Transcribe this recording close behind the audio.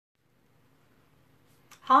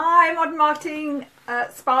Hi, Modern Marketing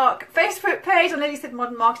Spark Facebook page. I nearly said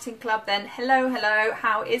Modern Marketing Club then. Hello, hello.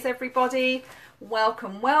 How is everybody?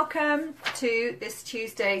 Welcome, welcome to this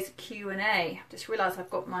Tuesday's Q&A. Just realised I've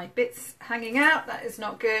got my bits hanging out. That is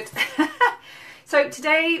not good. So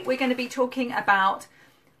today we're going to be talking about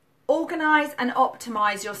organise and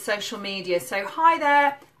optimise your social media. So hi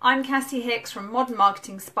there, I'm Cassie Hicks from Modern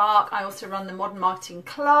Marketing Spark. I also run the Modern Marketing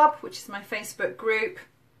Club, which is my Facebook group.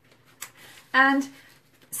 And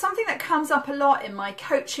something that comes up a lot in my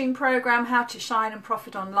coaching program, How to Shine and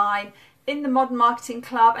Profit Online, in the Modern Marketing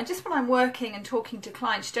Club, and just when I'm working and talking to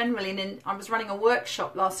clients generally, and I was running a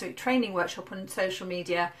workshop last week, training workshop on social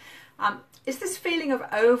media, is this feeling of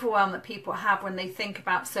overwhelm that people have when they think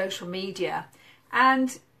about social media.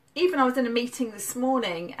 And even I was in a meeting this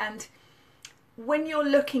morning, and when you're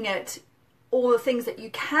looking at all the things that you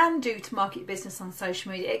can do to market your business on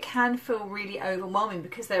social media, it can feel really overwhelming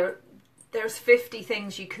because there's 50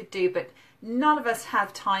 things you could do, but none of us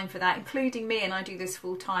have time for that, including me, and I do this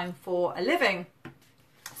full time for a living.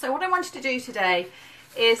 So what I wanted to do today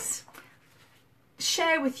is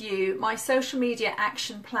share with you my social media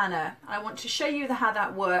action planner. I want to show you how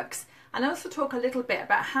that works, and also talk a little bit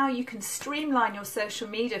about how you can streamline your social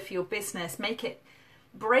media for your business,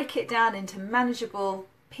 break it down into manageable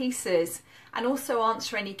pieces, and also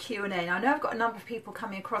answer any Q&A. Now, I know I've got a number of people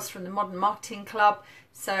coming across from the Modern Marketing Club,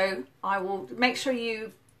 so I will make sure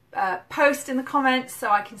you post in the comments so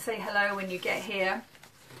I can say hello when you get here.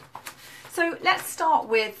 So let's start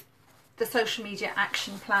with the Social Media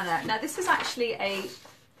Action Planner. Now, this is actually a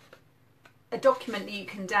document that you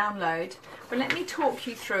can download, but let me talk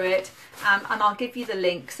you through it, and I'll give you the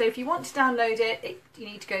link. So if you want to download it, you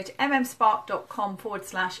need to go to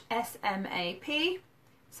mmspark.com/SMAP,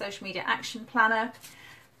 Social Media Action Planner.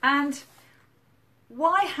 And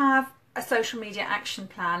why have a social media action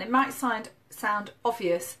plan? It might sound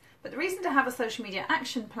obvious, but the reason to have a social media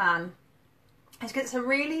action plan is because it's a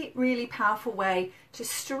really, really powerful way to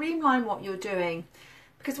streamline what you're doing.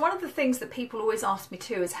 Because one of the things that people always ask me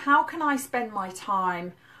too is, how can I spend my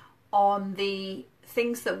time on the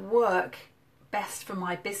things that work best for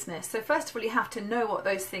my business? So first of all, you have to know what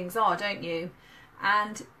those things are, don't you?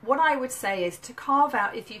 And what I would say is to carve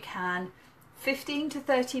out, if you can, 15 to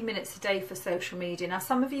 30 minutes a day for social media. Now,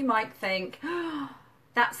 some of you might think, oh,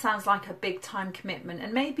 that sounds like a big time commitment,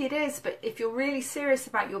 and maybe it is, but if you're really serious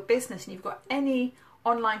about your business and you've got any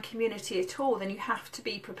online community at all, then you have to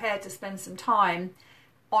be prepared to spend some time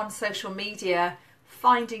on social media,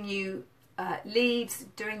 finding you leads,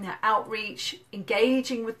 doing that outreach,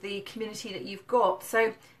 engaging with the community that you've got.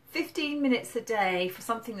 So 15 minutes a day for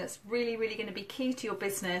something that's really, really going to be key to your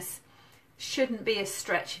business shouldn't be a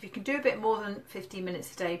stretch. If you can do a bit more than 15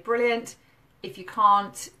 minutes a day, brilliant. If you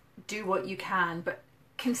can't, do what you can. But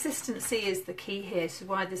consistency is the key here, so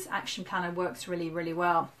why this action planner works really, really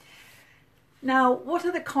well. Now, what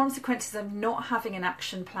are the consequences of not having an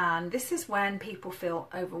action plan? This is when people feel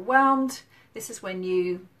overwhelmed. This is when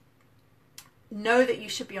you know that you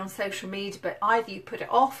should be on social media, but either you put it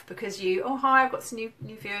off because oh hi, I've got some new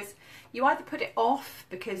viewers. You either put it off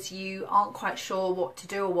because you aren't quite sure what to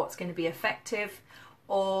do or what's going to be effective,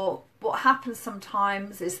 or what happens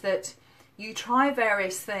sometimes is that you try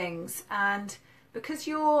various things, and because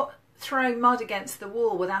you're throwing mud against the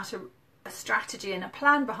wall without a strategy and a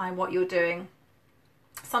plan behind what you're doing,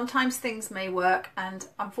 sometimes things may work, and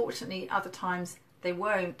unfortunately other times they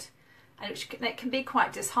won't. And it can be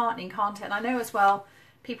quite disheartening, can't it? And I know as well,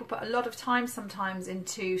 people put a lot of time sometimes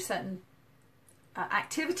into certain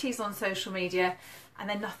activities on social media, and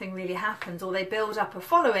then nothing really happens, or they build up a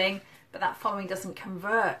following, but that following doesn't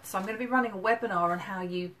convert. So I'm going to be running a webinar on how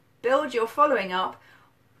you build your following up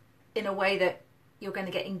in a way that you're going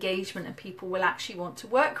to get engagement, and people will actually want to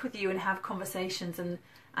work with you and have conversations and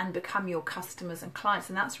become your customers and clients.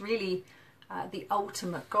 And that's really the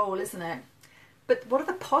ultimate goal, isn't it? But what are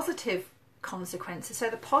the positive consequences? So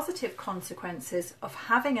the positive consequences of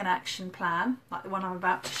having an action plan, like the one I'm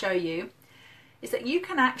about to show you, is that you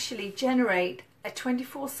can actually generate a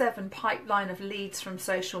 24/7 pipeline of leads from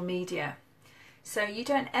social media. So you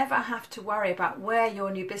don't ever have to worry about where your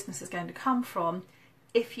new business is going to come from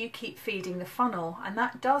if you keep feeding the funnel. And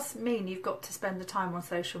that does mean you've got to spend the time on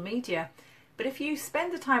social media. But if you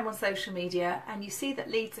spend the time on social media and you see that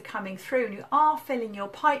leads are coming through and you are filling your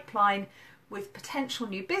pipeline with potential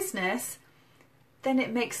new business, then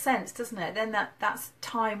it makes sense, doesn't it? Then that's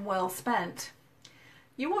time well spent.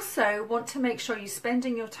 You also want to make sure you're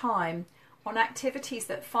spending your time on activities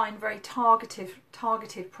that find very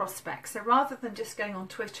targeted prospects. So rather than just going on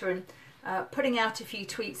Twitter and putting out a few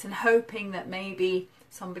tweets and hoping that maybe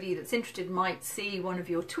somebody that's interested might see one of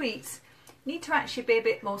your tweets, you need to actually be a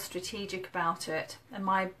bit more strategic about it. And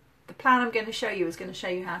the plan I'm going to show you is going to show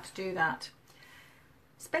you how to do that.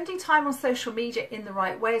 Spending time on social media in the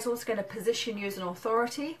right way is also going to position you as an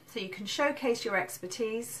authority, so you can showcase your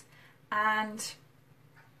expertise and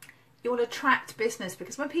you'll attract business,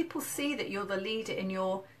 because when people see that you're the leader in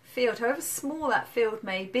your field, however small that field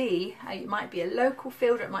may be, it might be a local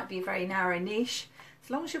field or it might be a very narrow niche,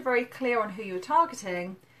 as long as you're very clear on who you're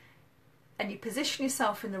targeting and you position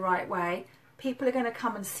yourself in the right way, people are going to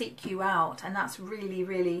come and seek you out, and that's really,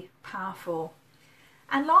 really powerful.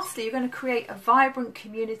 And lastly, you're going to create a vibrant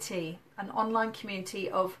community, an online community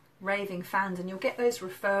of raving fans, and you'll get those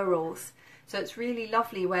referrals. So it's really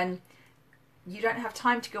lovely when you don't have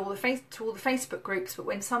time to go to all the Facebook groups, but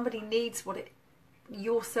when somebody needs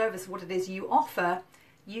your service, what it is you offer,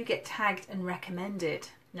 you get tagged and recommended.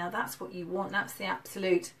 Now that's what you want. That's the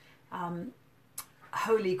absolute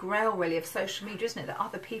holy grail really of social media, isn't it? That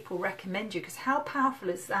other people recommend you, because how powerful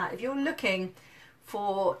is that? If you're looking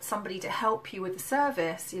for somebody to help you with the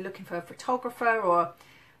service, you're looking for a photographer or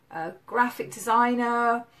a graphic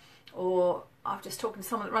designer, or I was just talking to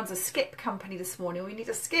someone that runs a skip company this morning, we need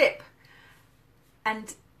a skip,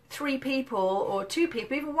 and 3 people or 2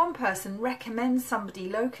 people, even 1 person recommends somebody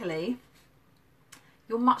locally,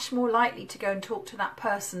 you're much more likely to go and talk to that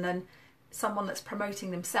person than someone that's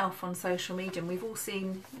promoting themselves on social media. And we've all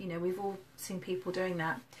seen people doing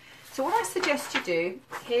that. So what I suggest you do,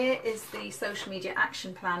 here is the social media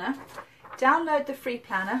action planner. Download the free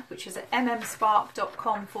planner, which is at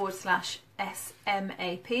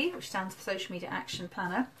mmspark.com/SMAP, which stands for Social Media Action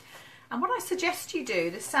Planner. And what I suggest you do,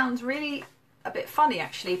 this sounds really a bit funny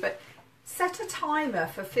actually, but set a timer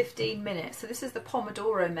for 15 minutes. So this is the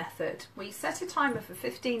Pomodoro method, where you set a timer for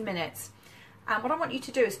 15 minutes. And what I want you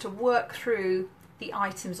to do is to work through the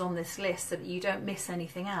items on this list so that you don't miss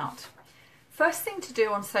anything out. First thing to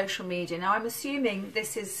do on social media, now I'm assuming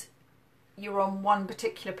you're on one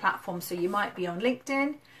particular platform, so you might be on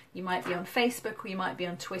LinkedIn, you might be on Facebook, or you might be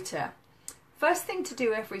on Twitter. First thing to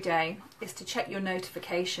do every day is to check your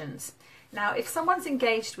notifications. Now if someone's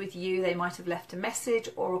engaged with you, they might have left a message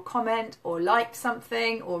or a comment or liked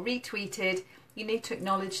something or retweeted, you need to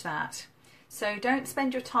acknowledge that. So don't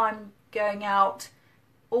spend your time going out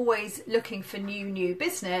always looking for new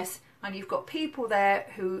business, and you've got people there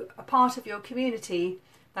who are part of your community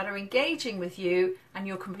that are engaging with you and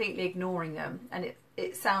you're completely ignoring them. And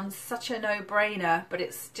it sounds such a no-brainer, but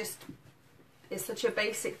it's such a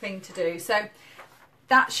basic thing to do. So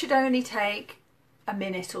that should only take a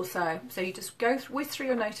minute or so. So you just go whiz through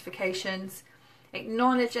your notifications,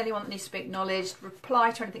 acknowledge anyone that needs to be acknowledged, reply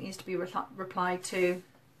to anything that needs to be replied to.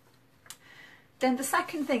 Then the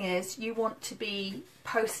second thing is you want to be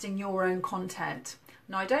posting your own content.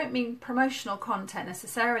 Now I don't mean promotional content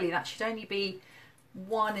necessarily, that should only be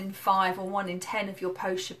 1 in 5 or 1 in 10 of your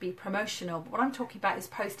posts should be promotional. But what I'm talking about is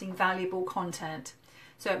posting valuable content.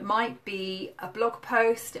 So it might be a blog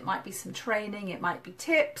post, it might be some training, it might be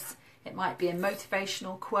tips, it might be a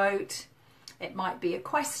motivational quote, it might be a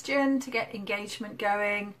question to get engagement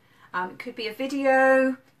going, it could be a video,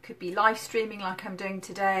 it could be live streaming like I'm doing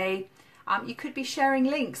today, you could be sharing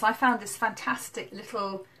links. I found this fantastic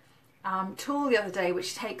little tool the other day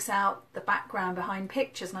which takes out the background behind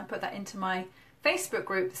pictures, and I put that into my Facebook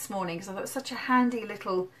group this morning because I thought it was such a handy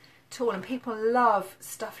little tool, and people love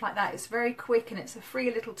stuff like that. It's very quick and it's a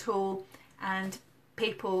free little tool, and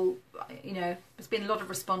people, there's been a lot of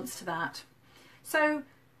response to that. So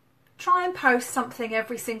try and post something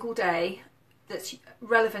every single day that's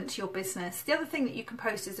relevant to your business. The other thing that you can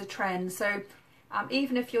post is a trend. So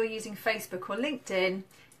even if you're using Facebook or LinkedIn,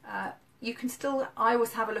 you can still, I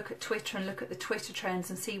always have a look at Twitter and look at the Twitter trends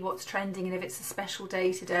and see what's trending, and if it's a special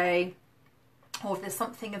day today, or if there's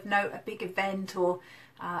something of note, a big event or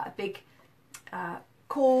a big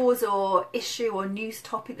cause or issue or news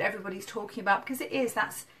topic that everybody's talking about, because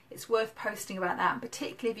it's worth posting about that, and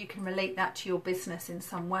particularly if you can relate that to your business in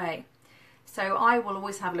some way. So I will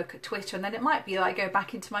always have a look at Twitter, and then it might be that I go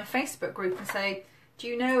back into my Facebook group and say, do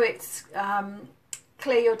you know it's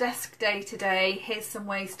clear your desk day today, here's some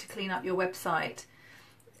ways to clean up your website,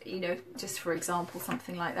 just for example,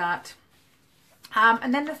 something like that.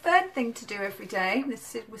 And then the third thing to do every day,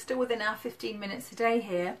 we're still within our 15 minutes a day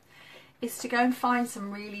here, is to go and find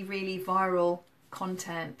some really, really viral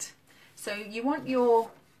content. So you want your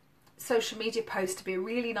social media post to be a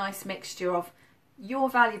really nice mixture of your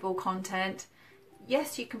valuable content.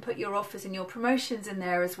 Yes, you can put your offers and your promotions in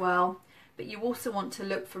there as well, but you also want to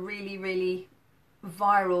look for really, really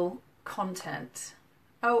viral content.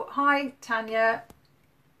 Oh, hi Tanya.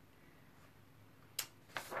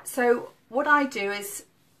 So what I do is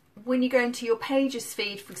when you go into your pages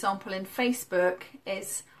feed, for example, in Facebook,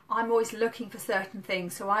 is I'm always looking for certain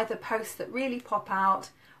things. So either posts that really pop out,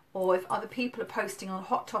 or if other people are posting on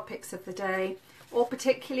hot topics of the day, or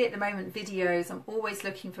particularly at the moment videos, I'm always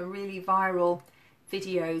looking for really viral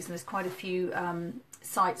videos, and there's quite a few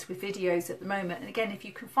sites with videos at the moment. And again, if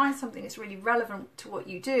you can find something that's really relevant to what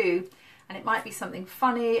you do, and it might be something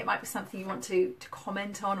funny, it might be something you want to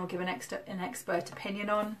comment on or give an expert opinion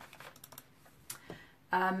on,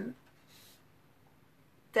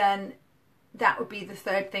 then that would be the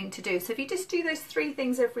third thing to do. So if you just do those 3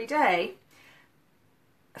 things every day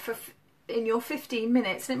in your 15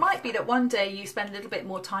 minutes, and it might be that one day you spend a little bit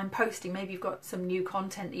more time posting. Maybe you've got some new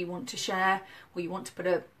content that you want to share, or you want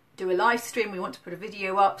to do a live stream, or you want to put a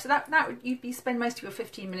video up. So that would, you'd spend most of your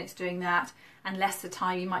 15 minutes doing that, and less the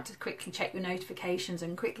time you might just quickly check your notifications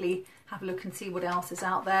and quickly have a look and see what else is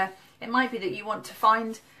out there. It might be that you want to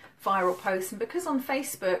find viral posts, and because on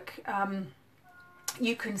Facebook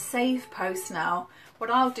you can save posts now, what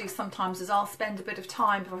I'll do sometimes is I'll spend a bit of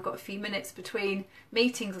time, if I've got a few minutes between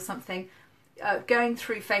meetings or something, going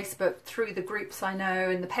through Facebook, through the groups I know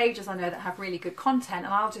and the pages I know that have really good content,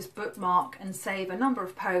 and I'll just bookmark and save a number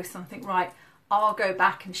of posts, and I think, right, I'll go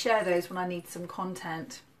back and share those when I need some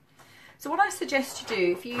content. So what I suggest you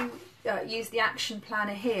do, if you use the action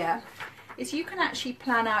planner here, is you can actually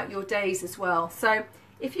plan out your days as well. So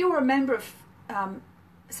if you're a member of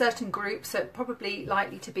certain groups, so probably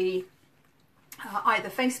likely to be either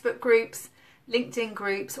Facebook groups, LinkedIn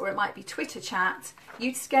groups, or it might be Twitter chats,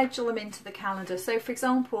 you'd schedule them into the calendar. So for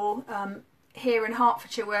example, here in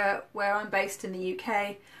Hertfordshire, where I'm based in the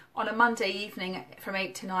UK, on a Monday evening from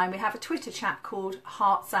 8 to 9, we have a Twitter chat called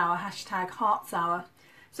Hearts Hour, #Hearts Hour.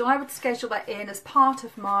 So I would schedule that in as part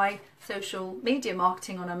of my social media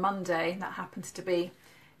marketing on a Monday. That happens to be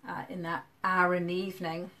in that hour in the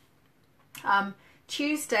evening.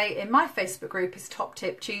 Tuesday in my Facebook group is Top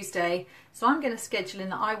Tip Tuesday, so I'm going to schedule in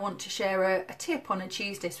that I want to share a tip on a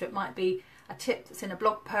Tuesday. So it might be a tip that's in a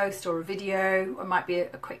blog post or a video, or it might be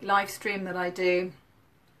a quick live stream that I do,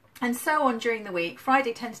 and so on during the week.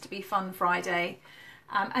 Friday tends to be Fun Friday,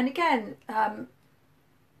 and again,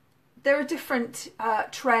 there are different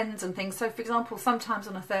trends and things. So for example, sometimes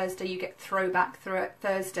on a Thursday you get Throwback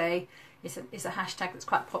Thursday. It's a hashtag that's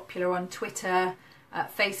quite popular on Twitter,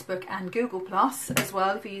 Facebook and Google Plus as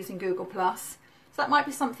well, if you're using Google Plus. So that might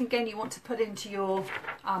be something again you want to put into your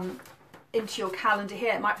calendar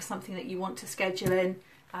here. It might be something that you want to schedule in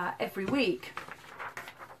every week.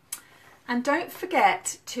 And don't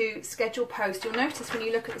forget to schedule posts. You'll notice when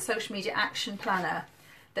you look at the Social Media Action Planner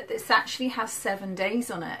that this actually has 7 days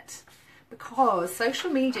on it, because social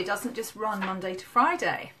media doesn't just run Monday to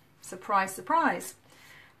Friday. Surprise, surprise.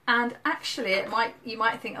 And actually you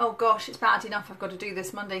might think, oh gosh, it's bad enough I've got to do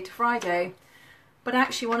this Monday to Friday. But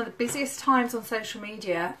actually one of the busiest times on social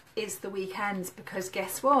media is the weekends, because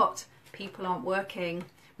guess what? People aren't working,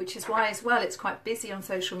 which is why as well it's quite busy on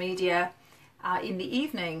social media in the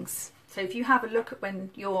evenings. So if you have a look at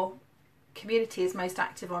when your community is most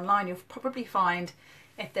active online, you'll probably find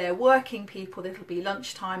if they're working people, it'll be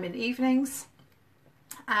lunchtime in the evenings.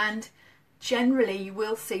 And generally you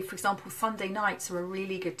will see, for example, Sunday nights are a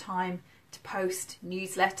really good time to post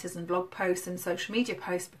newsletters and blog posts and social media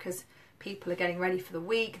posts, because people are getting ready for the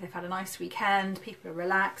week, they've had a nice weekend, people are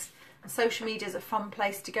relaxed, and social media is a fun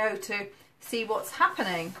place to go to see what's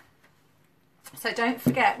happening. So don't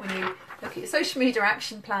forget, when you look at your social media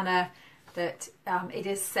action planner, that it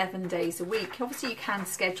is 7 days a week. Obviously you can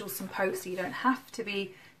schedule some posts, so you don't have to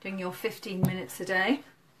be doing your 15 minutes a day.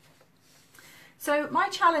 So my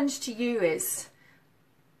challenge to you is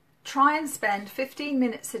try and spend 15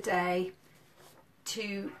 minutes a day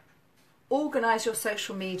to organise your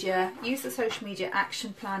social media. Use the Social Media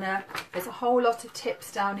Action Planner. There's a whole lot of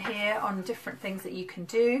tips down here on different things that you can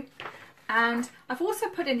do. And I've also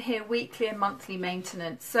put in here weekly and monthly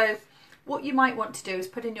maintenance. So what you might want to do is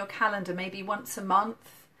put in your calendar maybe once a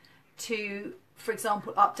month to, for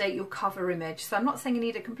example, update your cover image. So I'm not saying you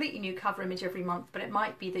need a completely new cover image every month, but it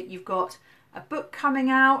might be that you've got a book coming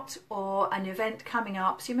out or an event coming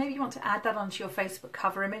up. So maybe you want to add that onto your Facebook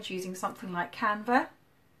cover image using something like Canva.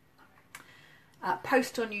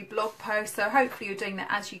 Post on new blog posts. So hopefully you're doing that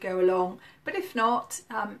as you go along. But if not,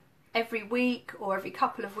 every week or every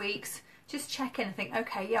couple of weeks, just check in and think,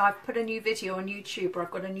 okay, yeah, I've put a new video on YouTube, or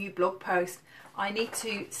I've got a new blog post. I need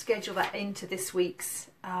to schedule that into this week's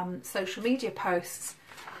social media posts.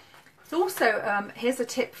 So also, here's a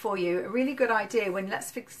tip for you. A really good idea when,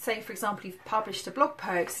 let's say, for example, you've published a blog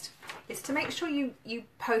post, is to make sure you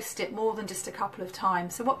post it more than just a couple of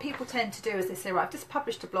times. So what people tend to do is they say, right, I've just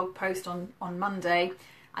published a blog post on Monday,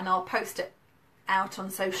 and I'll post it out on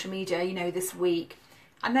social media, you know, this week.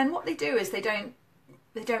 And then what they do is they don't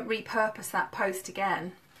repurpose that post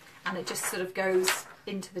again, and it just sort of goes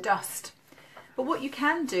into the dust. But what you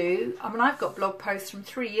can do, I mean, I've got blog posts from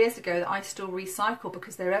 3 years ago that I still recycle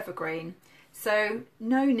because they're evergreen. So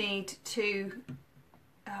no need to,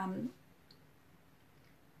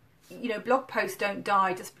 you know, blog posts don't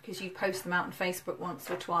die just because you post them out on Facebook once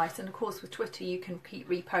or twice. And of course with Twitter you can keep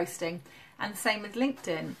reposting, and the same with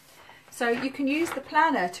LinkedIn. So you can use the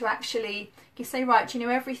planner to actually, you say, right, you know,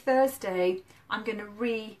 every Thursday I'm going to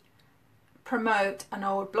re-promote an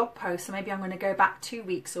old blog post. So maybe I'm going to go back 2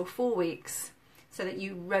 weeks or 4 weeks, so that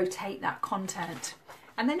you rotate that content.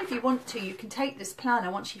 And then if you want to, you can take this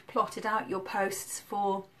planner once you've plotted out your posts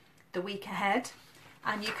for the week ahead,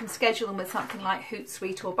 and you can schedule them with something like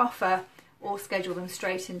Hootsuite or Buffer, or schedule them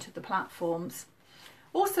straight into the platforms.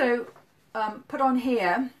 Also put on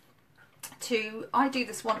here, I do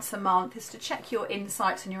this once a month, is to check your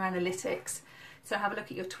insights and your analytics. So have a look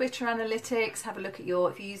at your Twitter analytics, have a look at if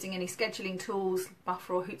you're using any scheduling tools,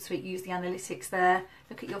 Buffer or Hootsuite, use the analytics there.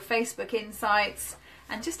 Look at your Facebook insights,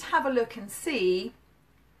 and just have a look and see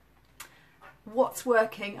what's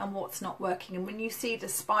working and what's not working. And when you see the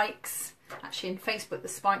spikes, actually in Facebook the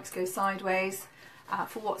spikes go sideways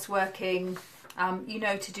for what's working, you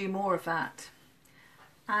know to do more of that.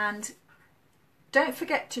 And don't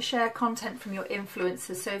forget to share content from your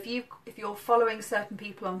influencers. So if you're following certain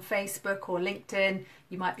people on Facebook or LinkedIn,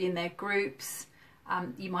 you might be in their groups.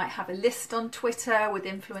 You might have a list on Twitter with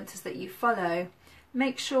influencers that you follow.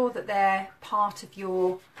 Make sure that they're part of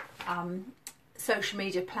your social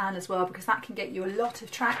media plan as well, because that can get you a lot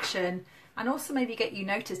of traction, and also maybe get you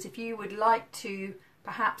noticed. If you would like to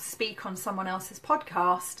perhaps speak on someone else's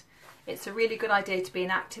podcast, it's a really good idea to be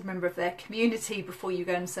an active member of their community before you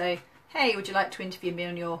go and say, hey, would you like to interview me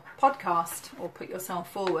on your podcast, or put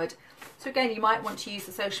yourself forward. So again, you might want to use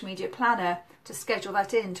the social media planner to schedule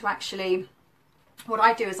that in. To actually, what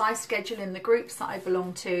I do is I schedule in the groups that I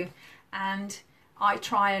belong to, and I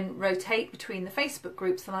try and rotate between the Facebook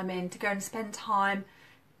groups that I'm in to go and spend time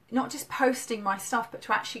not just posting my stuff, but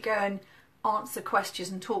to actually go and answer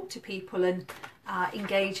questions and talk to people and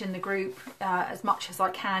engage in the group as much as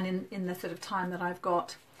I can in the sort of time that I've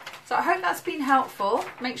got. So I hope that's been helpful.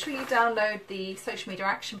 Make sure you download the Social Media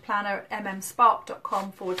Action Planner at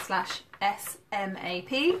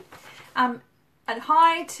mmspark.com/SMAP. And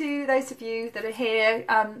hi to those of you that are here.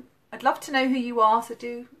 I'd love to know who you are, so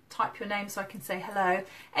do type your name so I can say hello.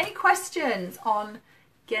 Any questions on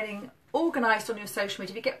getting organised on your social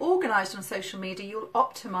media? If you get organised on social media, you'll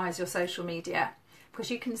optimise your social media,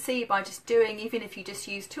 because you can see by just doing, even if you just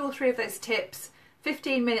use 2 or 3 of those tips,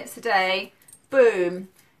 15 minutes a day, boom,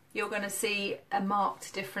 you're going to see a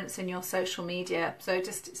marked difference in your social media. So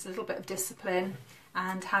just, it's a little bit of discipline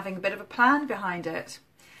and having a bit of a plan behind it.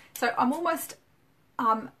 So I'm almost,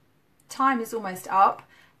 time is almost up.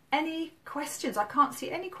 Any questions? I can't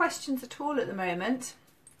see any questions at all at the moment,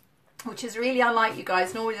 which is really unlike you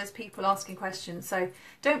guys. Normally there's people asking questions, so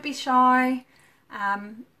don't be shy.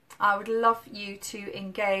 I would love you to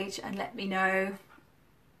engage and let me know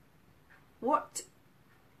what.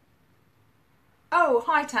 Oh,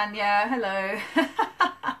 hi Tanya, hello.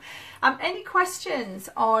 Any questions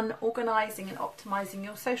on organising and optimising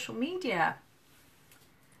your social media?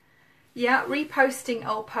 Yeah, reposting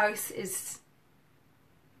old posts is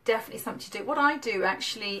definitely something to do. What I do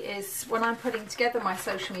actually is, when I'm putting together my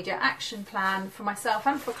social media action plan for myself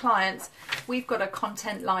and for clients, we've got a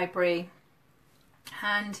content library,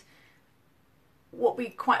 and what we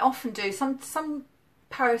quite often do, some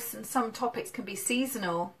posts and some topics can be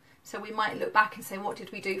seasonal. So we might look back and say, what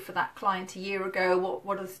did we do for that client a year ago?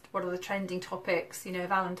 What are the trending topics? You know,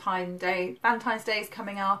 Valentine's Day is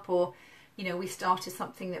coming up, or you know, we started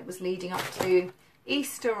something that was leading up to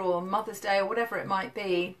Easter or Mother's Day or whatever it might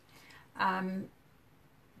be.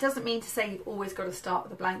 Doesn't mean to say you've always got to start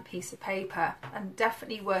with a blank piece of paper, and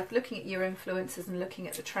definitely worth looking at your influencers and looking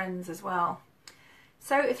at the trends as well.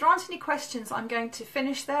 So if there aren't any questions, I'm going to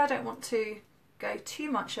finish there. I don't want to go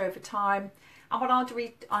too much over time. And what I'll do,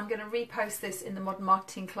 I'm going to repost this in the Modern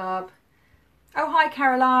Marketing Club. Oh, hi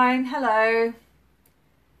Caroline, hello.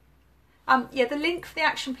 Yeah, the link for the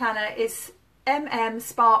action planner is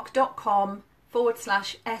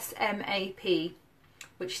mmspark.com/SMAP,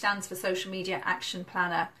 which stands for Social Media Action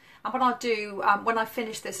Planner. And what I'll do, when I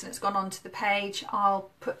finish this and it's gone onto the page,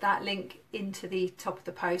 I'll put that link into the top of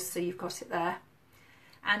the post so you've got it there.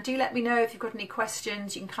 And do let me know if you've got any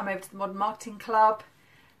questions. You can come over to the Modern Marketing Club,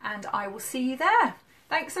 and I will see you there.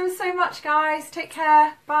 Thanks so much, guys. Take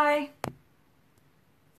care. Bye.